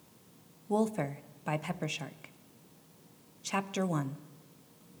Wolfer by Peppershark. Chapter 1.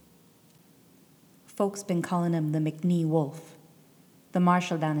 Folks been calling him the McNee Wolf. The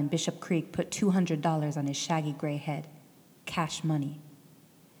marshal down in Bishop Creek put $200 on his shaggy gray head. Cash money.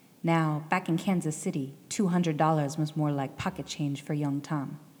 Now, back in Kansas City, $200 was more like pocket change for young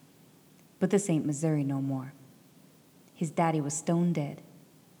Tom. But this ain't Missouri no more. His daddy was stone dead.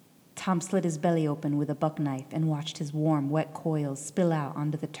 Tom slit his belly open with a buck knife and watched his warm, wet coils spill out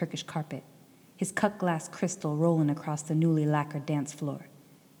onto the Turkish carpet, his cut glass crystal rolling across the newly lacquered dance floor,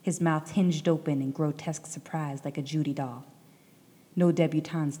 his mouth hinged open in grotesque surprise like a Judy doll. No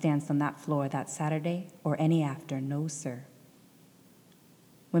debutantes danced on that floor that Saturday or any after, no sir.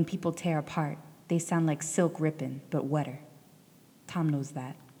 When people tear apart, they sound like silk ripping, but wetter. Tom knows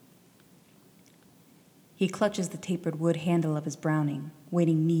that. He clutches the tapered wood handle of his Browning,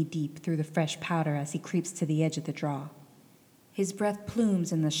 wading knee-deep through the fresh powder as he creeps to the edge of the draw. His breath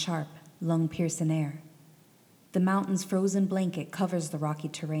plumes in the sharp, lung-piercing air. The mountain's frozen blanket covers the rocky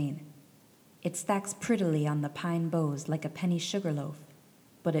terrain. It stacks prettily on the pine boughs like a penny sugar loaf,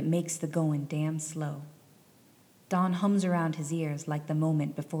 but it makes the going damn slow. Dawn hums around his ears like the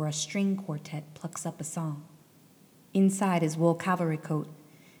moment before a string quartet plucks up a song. Inside his wool cavalry coat,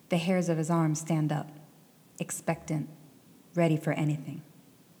 the hairs of his arms stand up, expectant, ready for anything.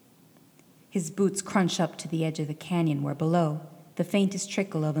 His boots crunch up to the edge of the canyon where below, the faintest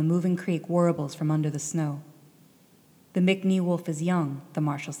trickle of a moving creek warbles from under the snow. The McNee Wolf is young, the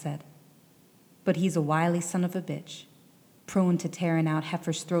marshal said, but he's a wily son of a bitch, prone to tearing out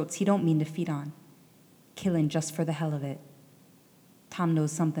heifers' throats he don't mean to feed on, killing just for the hell of it. Tom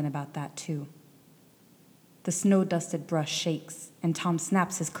knows something about that, too. The snow-dusted brush shakes, and Tom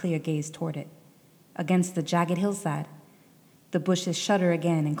snaps his clear gaze toward it. Against the jagged hillside, the bushes shudder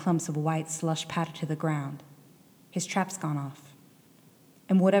again and clumps of white slush patter to the ground. His trap's gone off.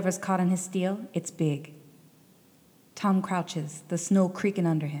 And whatever's caught in his steel, it's big. Tom crouches, the snow creaking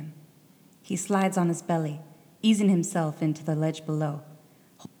under him. He slides on his belly, easing himself into the ledge below,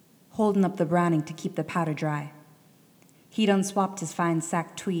 holding up the Browning to keep the powder dry. He'd unswapped his fine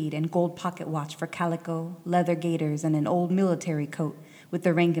sack tweed and gold pocket watch for calico, leather gaiters, and an old military coat with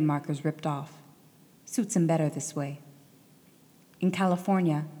the Rankin markers ripped off. Suits him better this way. In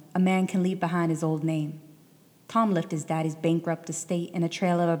California, a man can leave behind his old name. Tom left his daddy's bankrupt estate in a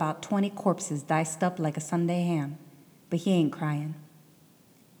trail of about 20 corpses diced up like a Sunday ham, but he ain't crying.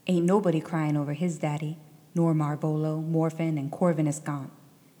 Ain't nobody crying over his daddy, nor Marvolo, Morphin, and Corvinus Gaunt.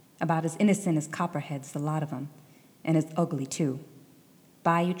 About as innocent as copperheads, the lot of 'em, and as ugly, too.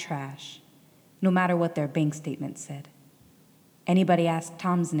 Bayou trash, no matter what their bank statement said. Anybody asks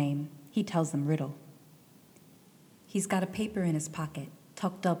Tom's name, he tells them riddle. He's got a paper in his pocket,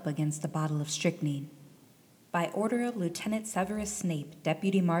 tucked up against a bottle of strychnine. By order of Lieutenant Severus Snape,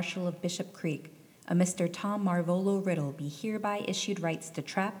 Deputy Marshal of Bishop Creek, a Mr. Tom Marvolo Riddle be hereby issued rights to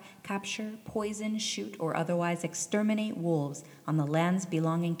trap, capture, poison, shoot, or otherwise exterminate wolves on the lands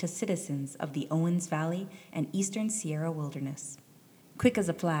belonging to citizens of the Owens Valley and eastern Sierra Wilderness. Quick as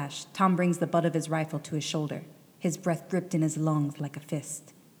a flash, Tom brings the butt of his rifle to his shoulder, his breath gripped in his lungs like a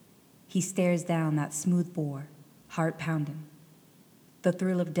fist. He stares down that smooth bore, heart pounding, the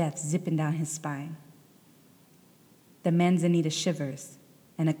thrill of death zipping down his spine. The manzanita shivers,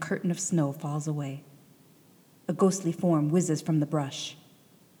 and a curtain of snow falls away. A ghostly form whizzes from the brush.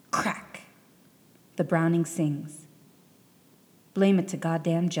 Crack! The Browning sings. Blame it to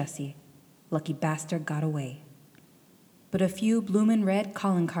goddamn Jesse. Lucky bastard got away. But a few bloomin' red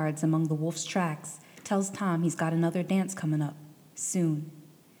calling cards among the wolf's tracks tells Tom he's got another dance coming up, soon.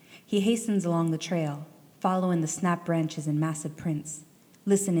 He hastens along the trail, following the snap branches and massive prints,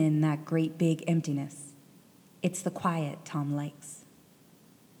 listening in that great big emptiness. It's the quiet Tom likes.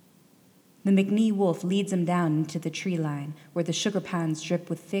 The McNee Wolf leads him down into the tree line where the sugar pines drip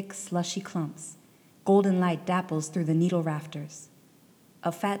with thick, slushy clumps. Golden light dapples through the needle rafters.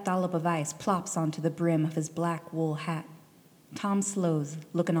 A fat dollop of ice plops onto the brim of his black wool hat. Tom slows,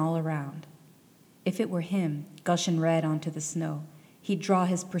 looking all around. If it were him, gushing red onto the snow, he'd draw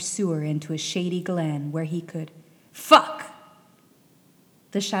his pursuer into a shady glen where he could... Fuck!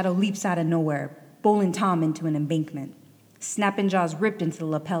 The shadow leaps out of nowhere, bowling Tom into an embankment. Snapping jaws ripped into the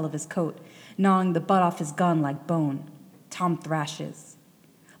lapel of his coat, gnawing the butt off his gun like bone. Tom thrashes.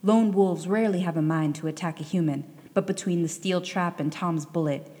 Lone wolves rarely have a mind to attack a human, but between the steel trap and Tom's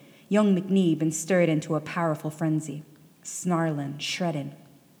bullet, young McNee been stirred into a powerful frenzy. Snarling, shredding.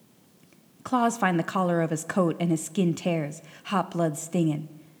 Claws find the collar of his coat and his skin tears, hot blood stinging.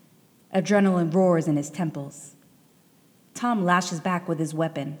 Adrenaline roars in his temples. Tom lashes back with his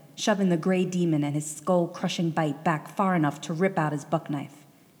weapon, shoving the gray demon and his skull-crushing bite back far enough to rip out his buck knife.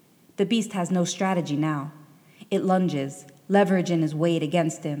 The beast has no strategy now. It lunges, leveraging his weight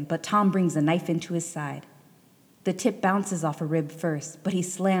against him, but Tom brings a knife into his side. The tip bounces off a rib first, but he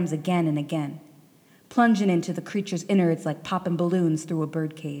slams again and again, plunging into the creature's innards like popping balloons through a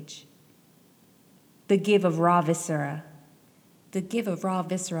birdcage. The give of raw viscera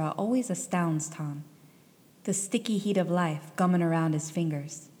always astounds Tom. The sticky heat of life gumming around his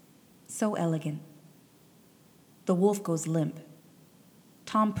fingers. So elegant. The wolf goes limp.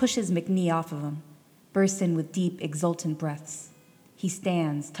 Tom pushes McNee off of him, bursts in with deep, exultant breaths. He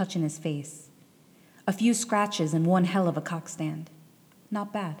stands, touching his face. A few scratches and one hell of a cockstand.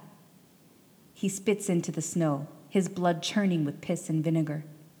 Not bad. He spits into the snow, his blood churning with piss and vinegar.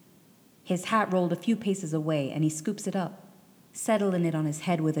 His hat rolled a few paces away, and he scoops it up, settling it on his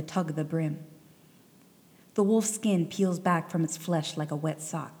head with a tug of the brim. The wolf's skin peels back from its flesh like a wet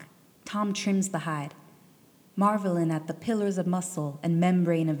sock. Tom trims the hide, marveling at the pillars of muscle and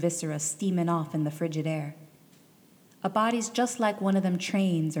membrane of viscera steaming off in the frigid air. A body's just like one of them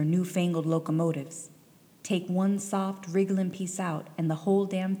trains or newfangled locomotives. Take one soft, wriggling piece out, and the whole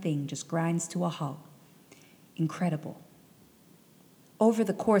damn thing just grinds to a halt. Incredible. Over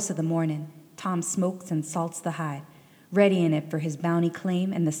the course of the morning, Tom smokes and salts the hide, readying it for his bounty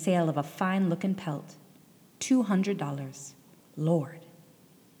claim and the sale of a fine-looking pelt. $200. Lord.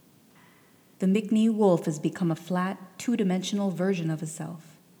 The McNee wolf has become a flat, two-dimensional version of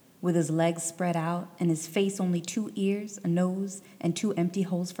himself, with his legs spread out and his face only 2 ears, a nose, and 2 empty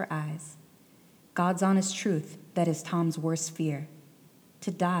holes for eyes. God's honest truth, that is Tom's worst fear. To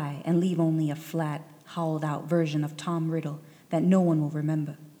die and leave only a flat, hollowed-out version of Tom Riddle that no one will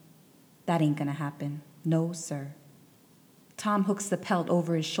remember. That ain't gonna happen. No, sir. Tom hooks the pelt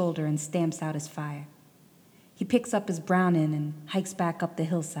over his shoulder and stamps out his fire. He picks up his Browning and hikes back up the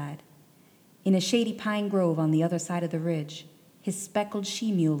hillside. In a shady pine grove on the other side of the ridge, his speckled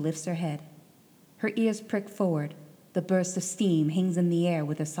she-mule lifts her head. Her ears prick forward. The burst of steam hangs in the air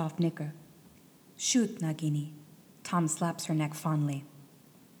with her soft nicker. Shoot, Nagini. Tom slaps her neck fondly.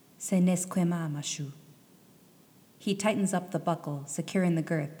 Se nesquema, mashu. He tightens up the buckle, securing the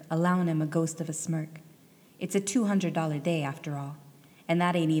girth, allowing him a ghost of a smirk. It's a $200 day, after all, and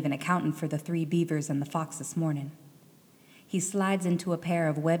that ain't even accounting for the 3 beavers and the fox this morning. He slides into a pair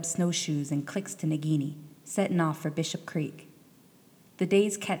of webbed snowshoes and clicks to Nagini, setting off for Bishop Creek. The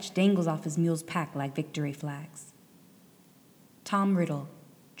day's catch dangles off his mule's pack like victory flags. Tom Riddle,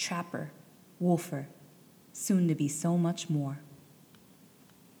 trapper, wolfer, soon to be so much more.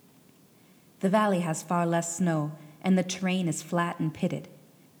 The valley has far less snow, and the terrain is flat and pitted.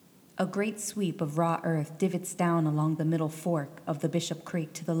 A great sweep of raw earth divots down along the middle fork of the Bishop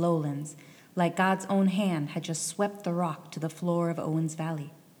Creek to the lowlands, like God's own hand had just swept the rock to the floor of Owens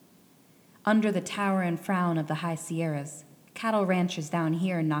Valley. Under the tower and frown of the high Sierras, cattle ranchers down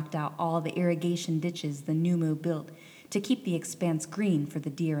here knocked out all the irrigation ditches the Numu built to keep the expanse green for the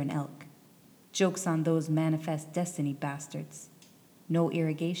deer and elk. Joke's on those manifest destiny bastards. No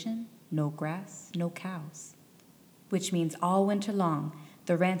irrigation, no grass, no cows. Which means all winter long,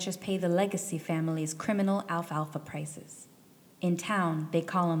 the ranchers pay the Legacy family's criminal alfalfa prices. In town, they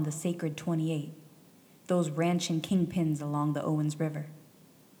call them the Sacred 28, those ranching kingpins along the Owens River.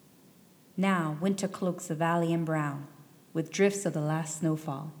 Now, winter cloaks the valley in brown, with drifts of the last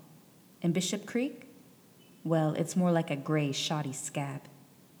snowfall. And Bishop Creek? Well, it's more like a gray, shoddy scab.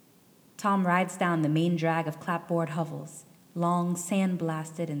 Tom rides down the main drag of clapboard hovels, long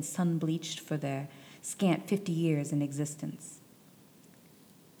sand-blasted and sun-bleached for their scant 50 years in existence.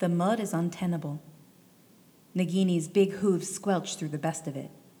 The mud is untenable. Nagini's big hooves squelch through the best of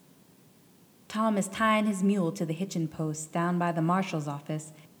it. Tom is tying his mule to the hitching post down by the marshal's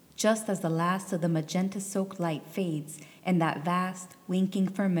office just as the last of the magenta-soaked light fades and that vast, winking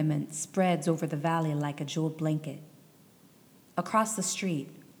firmament spreads over the valley like a jeweled blanket. Across the street,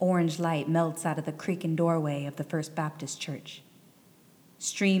 orange light melts out of the creaking doorway of the First Baptist Church.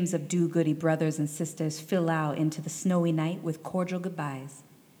 Streams of do-goody brothers and sisters fill out into the snowy night with cordial goodbyes,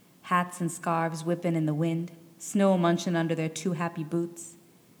 hats and scarves whipping in the wind, snow munching under their too happy boots.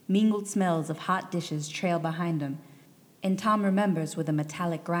 Mingled smells of hot dishes trail behind him, and Tom remembers with a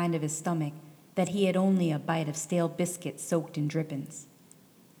metallic grind of his stomach that he had only a bite of stale biscuit soaked in drippings.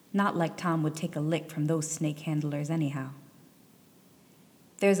 Not like Tom would take a lick from those snake handlers anyhow.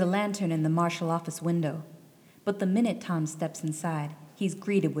 There's a lantern in the marshal office window, but the minute Tom steps inside, he's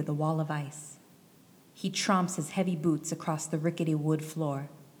greeted with a wall of ice. He tromps his heavy boots across the rickety wood floor,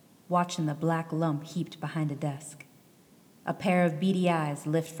 watching the black lump heaped behind a desk. A pair of beady eyes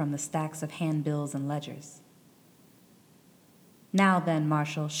lift from the stacks of handbills and ledgers. Now then,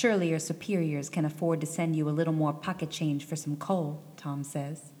 Marshal, surely your superiors can afford to send you a little more pocket change for some coal, Tom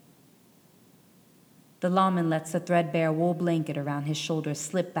says. The lawman lets the threadbare wool blanket around his shoulders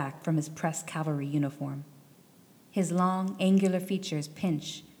slip back from his pressed cavalry uniform. His long, angular features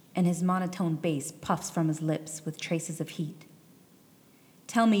pinch, and his monotone bass puffs from his lips with traces of heat.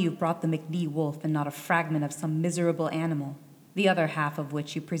 Tell me you've brought the McNee wolf and not a fragment of some miserable animal, the other half of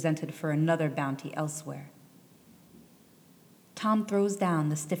which you presented for another bounty elsewhere. Tom throws down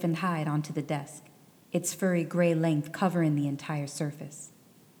the stiffened hide onto the desk, its furry gray length covering the entire surface.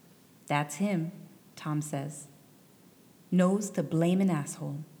 That's him, Tom says. Knows to blame an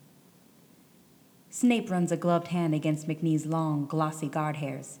asshole. Snape runs a gloved hand against McNee's long, glossy guard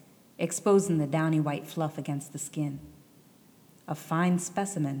hairs, exposing the downy white fluff against the skin. A fine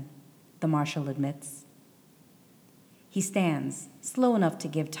specimen, the marshal admits. He stands, slow enough to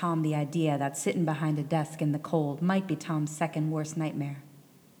give Tom the idea that sitting behind a desk in the cold might be Tom's second worst nightmare.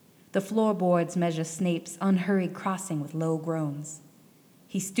 The floorboards measure Snape's unhurried crossing with low groans.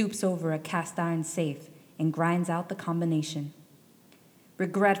 He stoops over a cast-iron safe and grinds out the combination.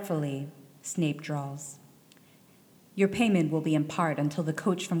 Regretfully, Snape drawls, your payment will be in part until the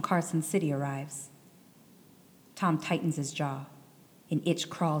coach from Carson City arrives. Tom tightens his jaw. An itch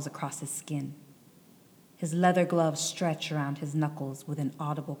crawls across his skin. His leather gloves stretch around his knuckles with an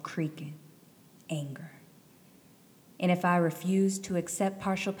audible creaking. Anger. And if I refuse to accept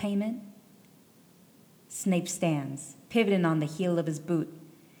partial payment? Snape stands, pivoting on the heel of his boot,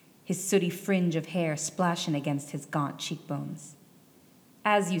 his sooty fringe of hair splashing against his gaunt cheekbones.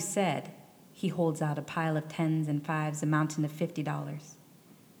 As you said, he holds out a pile of 10s and 5s amounting to $50.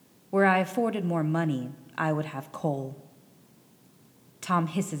 Were I afforded more money, I would have coal. Tom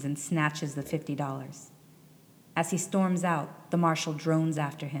hisses and snatches the $50. As he storms out, the marshal drones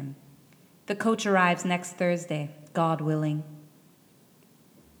after him. The coach arrives next Thursday, God willing.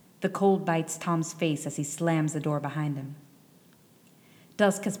 The cold bites Tom's face as he slams the door behind him.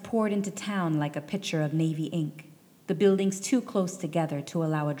 Dusk has poured into town like a pitcher of navy ink, the buildings too close together to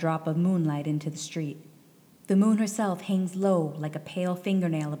allow a drop of moonlight into the street. The moon herself hangs low like a pale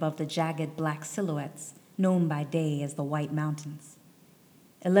fingernail above the jagged black silhouettes known by day as the White Mountains.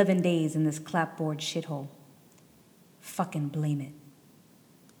 11 days in this clapboard shithole. Fucking blame it.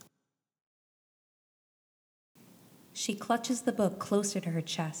 She clutches the book closer to her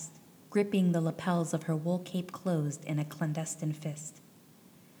chest, gripping the lapels of her wool cape closed in a clandestine fist.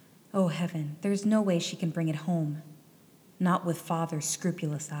 Oh, heaven, there's no way she can bring it home. Not with Father's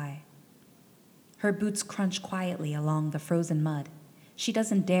scrupulous eye. Her boots crunch quietly along the frozen mud. She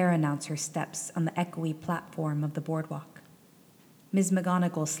doesn't dare announce her steps on the echoey platform of the boardwalk. Ms.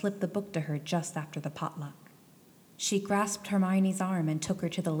 McGonagall slipped the book to her just after the potluck. She grasped Hermione's arm and took her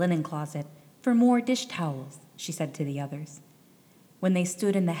to the linen closet for more dish towels, she said to the others. When they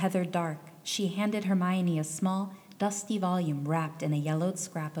stood in the heathered dark, she handed Hermione a small, dusty volume wrapped in a yellowed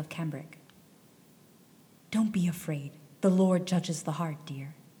scrap of cambric. Don't be afraid. The Lord judges the heart,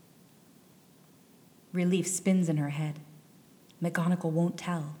 dear. Relief spins in her head. McGonagall won't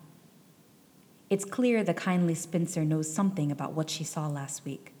tell. It's clear the kindly spinster knows something about what she saw last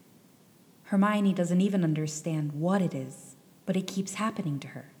week. Hermione doesn't even understand what it is, but it keeps happening to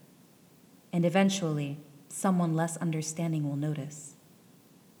her. And eventually, someone less understanding will notice.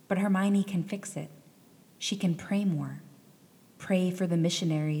 But Hermione can fix it. She can pray more. Pray for the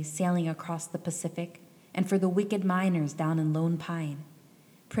missionaries sailing across the Pacific and for the wicked miners down in Lone Pine.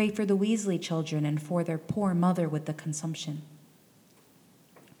 Pray for the Weasley children and for their poor mother with the consumption.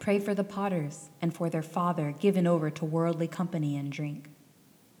 Pray for the Potters and for their father given over to worldly company and drink.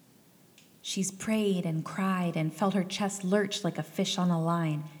 She's prayed and cried and felt her chest lurch like a fish on a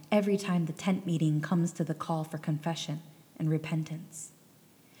line every time the tent meeting comes to the call for confession and repentance.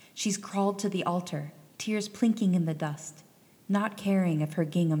 She's crawled to the altar, tears plinking in the dust, not caring if her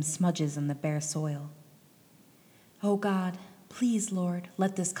gingham smudges on the bare soil. Oh God, please, Lord,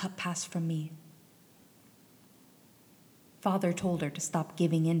 let this cup pass from me. Father told her to stop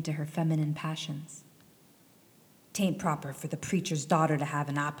giving in to her feminine passions. 'Tain't proper for the preacher's daughter to have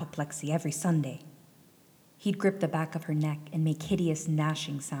an apoplexy every Sunday. He'd grip the back of her neck and make hideous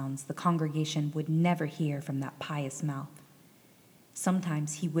gnashing sounds the congregation would never hear from that pious mouth.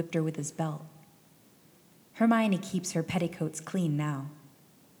 Sometimes he whipped her with his belt. Hermione keeps her petticoats clean now.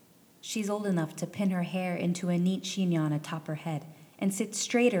 She's old enough to pin her hair into a neat chignon atop her head and sit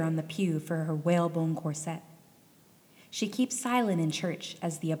straighter on the pew for her whalebone corset. She keeps silent in church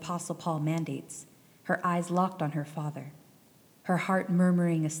as the Apostle Paul mandates, her eyes locked on her father, her heart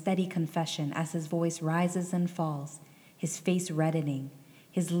murmuring a steady confession as his voice rises and falls, his face reddening,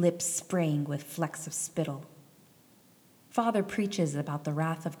 his lips spraying with flecks of spittle. Father preaches about the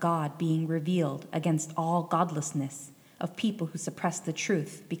wrath of God being revealed against all godlessness of people who suppress the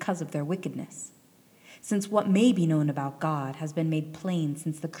truth because of their wickedness. since what may be known about God has been made plain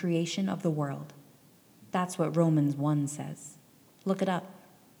since the creation of the world. That's what Romans 1 says. Look it up.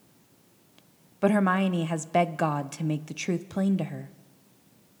 But Hermione has begged God to make the truth plain to her.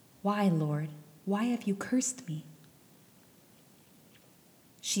 Why, Lord? Why have you cursed me?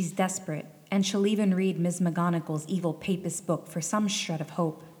 She's desperate, and she'll even read Miss McGonagall's evil papist book for some shred of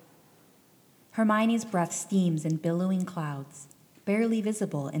hope. Hermione's breath steams in billowing clouds, barely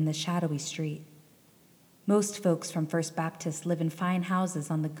visible in the shadowy street. Most folks from First Baptist live in fine houses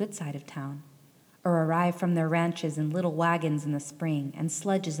on the good side of town, or arrive from their ranches in little wagons in the spring and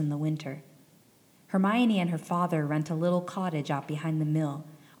sledges in the winter. Hermione and her father rent a little cottage out behind the mill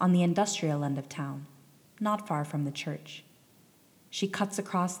on the industrial end of town, not far from the church. She cuts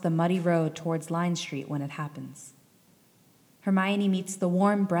across the muddy road towards Line Street when it happens. Hermione meets the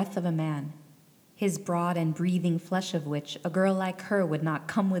warm breath of a man, his broad and breathing flesh of which a girl like her would not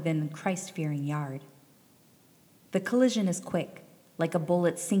come within a Christ-fearing yard. The collision is quick, like a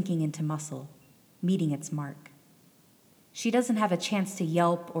bullet sinking into muscle, meeting its mark. She doesn't have a chance to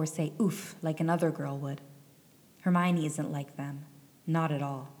yelp or say oof like another girl would. Hermione isn't like them, not at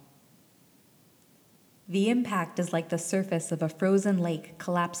all. The impact is like the surface of a frozen lake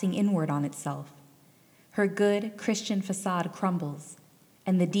collapsing inward on itself. Her good Christian facade crumbles,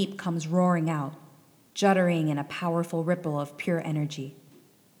 and the deep comes roaring out, juddering in a powerful ripple of pure energy.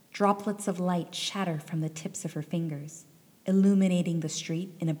 Droplets of light shatter from the tips of her fingers, illuminating the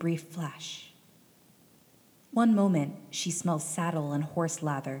street in a brief flash. One moment, she smells saddle and horse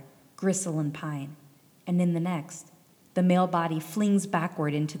lather, gristle and pine, and in the next, the male body flings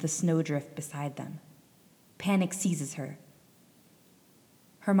backward into the snowdrift beside them. Panic seizes her.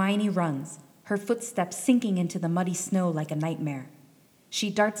 Hermione runs, her footsteps sinking into the muddy snow like a nightmare. She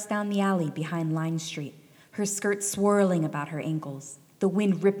darts down the alley behind Line Street, her skirt swirling about her ankles, the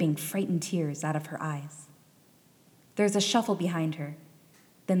wind ripping frightened tears out of her eyes. There's a shuffle behind her,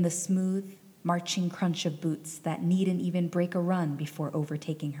 then the smooth, marching crunch of boots that needn't even break a run before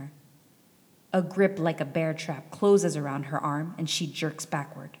overtaking her. A grip like a bear trap closes around her arm, and she jerks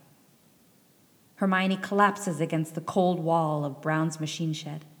backward. Hermione collapses against the cold wall of Brown's machine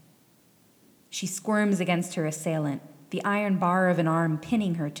shed. She squirms against her assailant, the iron bar of an arm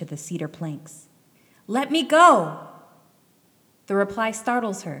pinning her to the cedar planks. "Let me go!" The reply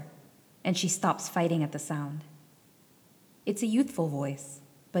startles her, and she stops fighting at the sound. It's a youthful voice,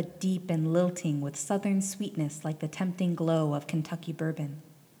 but deep and lilting with southern sweetness like the tempting glow of Kentucky bourbon.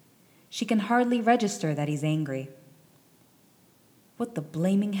 She can hardly register that he's angry. "What the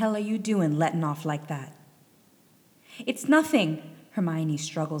blaming hell are you doing letting off like that?" "It's nothing," Hermione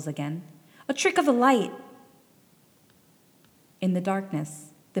struggles again. "A trick of the light." In the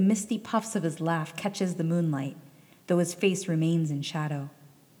darkness, the misty puffs of his laugh catches the moonlight, though his face remains in shadow.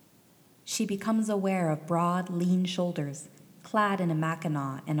 She becomes aware of broad, lean shoulders, clad in a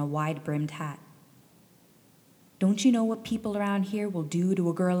mackinaw and a wide-brimmed hat. "Don't you know what people around here will do to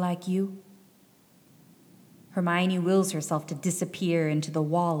a girl like you?" Hermione wills herself to disappear into the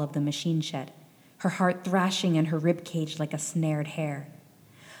wall of the machine shed, her heart thrashing in her ribcage like a snared hare.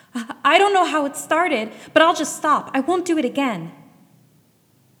 "I don't know how it started, but I'll just stop. I won't do it again."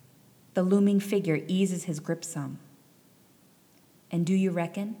 The looming figure eases his grip some. "And do you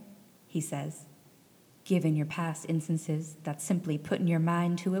reckon," he says, "given your past instances, that simply putting your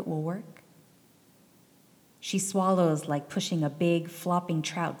mind to it will work?" She swallows like pushing a big, flopping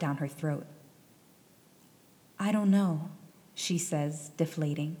trout down her throat. "I don't know," she says,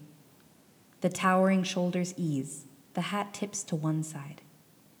 deflating. The towering shoulders ease, the hat tips to one side.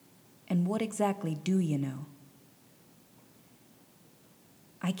 "And what exactly do you know?"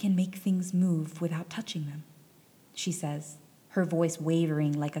 "I can make things move without touching them," she says, her voice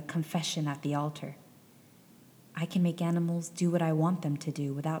wavering like a confession at the altar. "I can make animals do what I want them to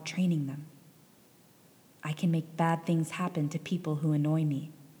do without training them. I can make bad things happen to people who annoy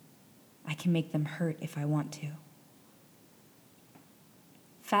me. I can make them hurt if I want to."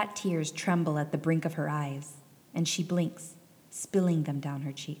 Fat tears tremble at the brink of her eyes, and she blinks, spilling them down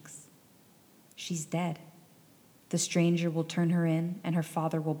her cheeks. She's dead. The stranger will turn her in, and her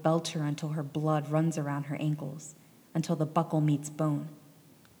father will belt her until her blood runs around her ankles, until the buckle meets bone.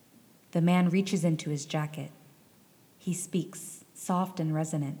 The man reaches into his jacket. He speaks, soft and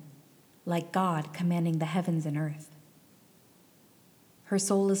resonant, like God commanding the heavens and earth. Her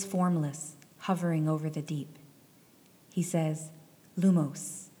soul is formless, hovering over the deep. He says,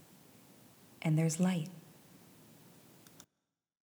 "Lumos," and there's light.